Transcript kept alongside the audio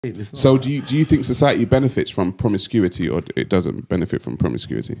So do you think society benefits from promiscuity, or it doesn't benefit from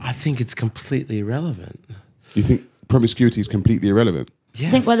promiscuity? I think it's completely irrelevant. You think promiscuity is completely irrelevant? Yes.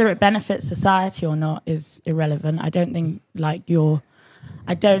 I think whether it benefits society or not is irrelevant. I don't think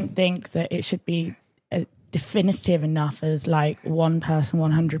I don't think that it should be definitive enough as like one person,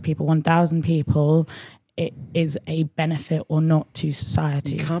 100 people, 1,000 people. It is a benefit or not to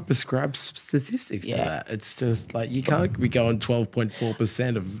society. You can't prescribe statistics to that. It's just like you can't be going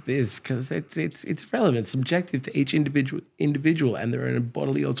 12.4% of this because it's relevant, subjective to each individual and their own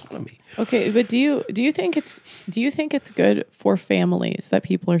bodily autonomy. Okay, but do you think it's good for families that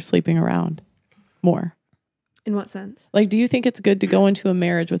people are sleeping around more? In what sense? Like, do you think it's good to go into a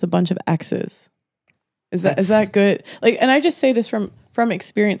marriage with a bunch of exes? Is that good? Like, and I just say this from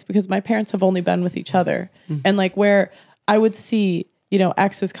experience because my parents have only been with each other. And like where I would see,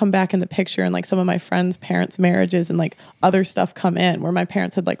 exes come back in the picture and like some of my friends' parents' marriages and like other stuff come in where my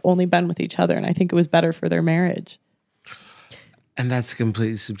parents had like only been with each other. And I think it was better for their marriage. And that's a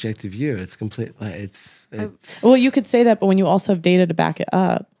completely subjective view. It's complete, like it's well, you could say that, but when you also have data to back it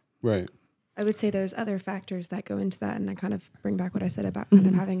up. Right. I would say there's other factors that go into that. And I kind of bring back what I said about kind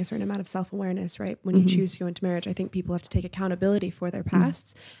of having a certain amount of self-awareness, right? When you choose to go into marriage, I think people have to take accountability for their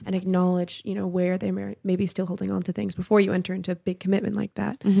pasts and acknowledge, where they may be still holding on to things before you enter into a big commitment like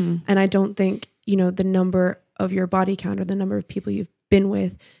that. And I don't think, the number of your body count or the number of people you've been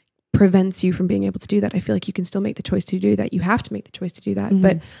with prevents you from being able to do that. I feel like you can still make the choice to do that. You have to make the choice to do that.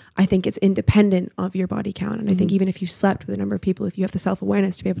 But I think it's independent of your body count. And I think even if you slept with a number of people, if you have the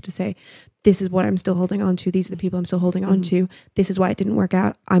self-awareness to be able to say, this is what I'm still holding on to. These are the people I'm still holding on to. This is why it didn't work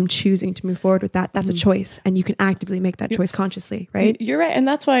out. I'm choosing to move forward with that. That's a choice. And you can actively make that choice consciously, right? You're right. And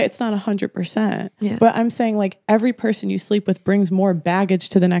that's why it's not 100%. Yeah. But I'm saying like every person you sleep with brings more baggage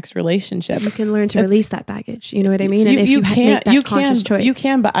to the next relationship. You can learn to release that baggage. You know what I mean? And if you make that conscious choice. You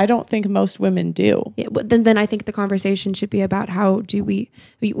can, but I don't think most women do. Yeah, but then I think the conversation should be about how do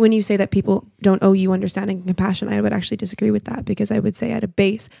when you say that people don't owe you understanding and compassion, I would actually disagree with that because I would say at a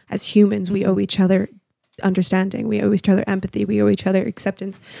base, as humans, we owe each other understanding, we owe each other empathy, we owe each other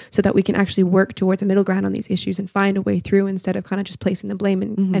acceptance so that we can actually work towards a middle ground on these issues and find a way through instead of kind of just placing the blame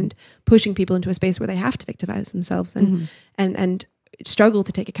and pushing people into a space where they have to victimize themselves and struggle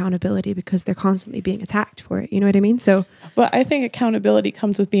to take accountability because they're constantly being attacked for it. You know what I mean? So, but I think accountability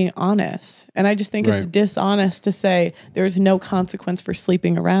comes with being honest. And I just think it's dishonest to say there's no consequence for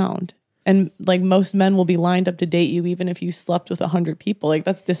sleeping around. And like most men will be lined up to date you even if you slept with 100 people. Like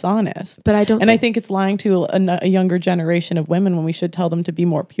that's dishonest. But I I think it's lying to a younger generation of women when we should tell them to be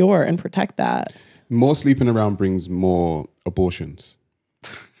more pure and protect that. More sleeping around brings more abortions.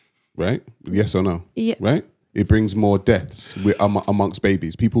 Right? Yes or no? Yeah. Right? It brings more deaths amongst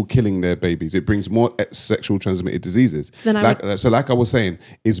babies, people killing their babies. It brings more sexual transmitted diseases. So like I was saying,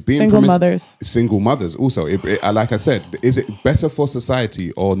 is being single mothers also. Like I said, is it better for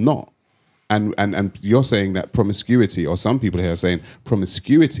society or not? And you're saying that promiscuity, or some people here are saying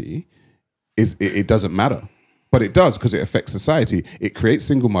promiscuity, it doesn't matter. But it does because it affects society. It creates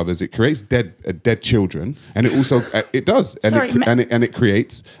single mothers. It creates dead children, and it also it does, and it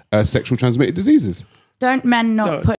creates sexual transmitted diseases. Don't men not put